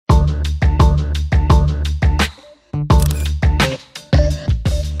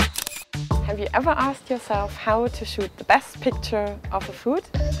ever asked yourself how to shoot the best picture of a food?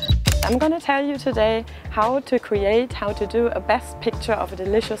 I'm gonna tell you today how to do a best picture of a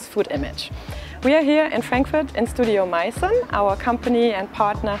delicious food image. We are here in Frankfurt in Studio Meisen, our company and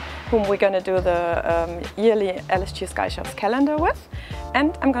partner whom we're gonna do the yearly LSG Sky Chefs calendar with.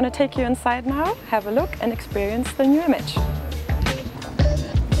 And I'm gonna take you inside now, have a look and experience the new image.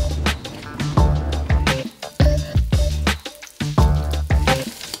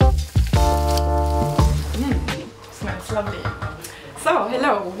 Smells lovely. So,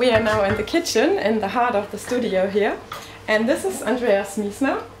 hello, we are now in the kitchen in the heart of the studio here. And this is Andreas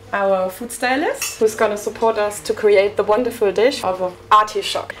Miesner, our food stylist, who's going to support us to create the wonderful dish of an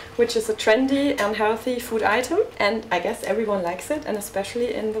artichoke, which is a trendy and healthy food item. And I guess everyone likes it, and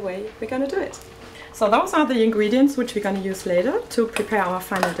especially in the way we're going to do it. So those are the ingredients which we're going to use later to prepare our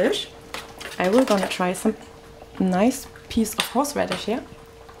final dish. I will going to try some nice piece of horseradish here.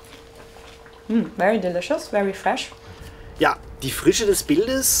 Very delicious, very fresh. Ja, die Frische des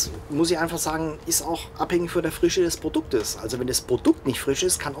Bildes, muss ich einfach sagen, ist auch abhängig von der Frische des Produktes. Also wenn das Produkt nicht frisch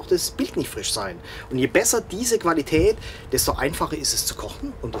ist, kann auch das Bild nicht frisch sein. Und je besser diese Qualität, desto einfacher ist es zu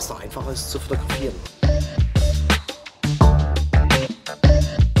kochen und desto einfacher ist es zu fotografieren.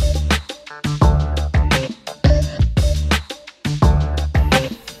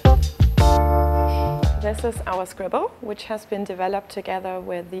 This is our scribble, which has been developed together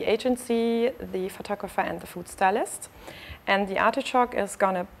with the agency, the photographer and the food stylist. And the artichoke is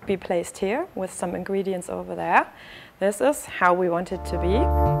going to be placed here with some ingredients over there. This is how we want it to be.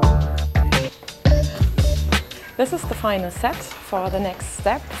 This is the final set for the next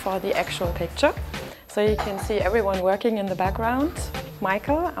step, for the actual picture. So you can see everyone working in the background.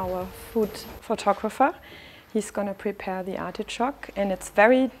 Michael, our food photographer, he's going to prepare the artichoke, and it's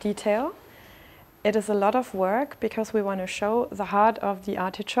very detailed. It is a lot of work because we want to show the heart of the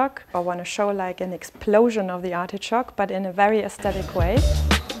artichoke, or want to show like an explosion of the artichoke, but in a very aesthetic way.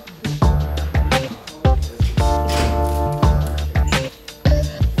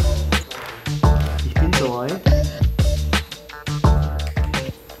 Ich bin soweit.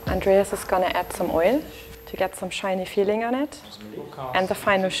 Andreas is going to add some oil to get some shiny feeling on it. And the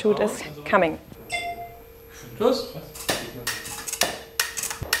final shoot is coming. Los!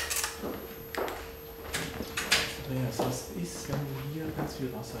 Was ist, wenn du hier ganz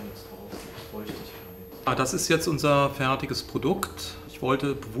viel Wasser jetzt rausnimmst, Feuchtigkeit? Das ist jetzt unser fertiges Produkt. Ich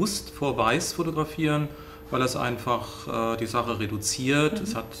wollte bewusst vor Weiß fotografieren, weil es einfach die Sache reduziert.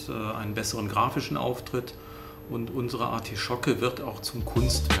 Es hat einen besseren grafischen Auftritt und unsere Artischocke wird auch zum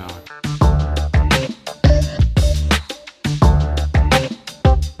Kunstwerk.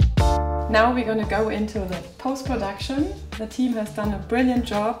 Now we're going to go into the post-production. The team has done a brilliant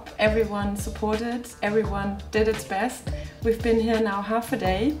job. Everyone supported, everyone did its best. We've been here now half a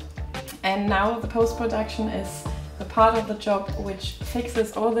day, and now the post-production is the part of the job which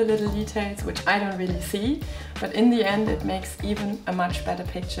fixes all the little details which I don't really see, but in the end it makes even a much better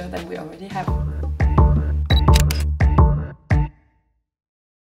picture than we already have.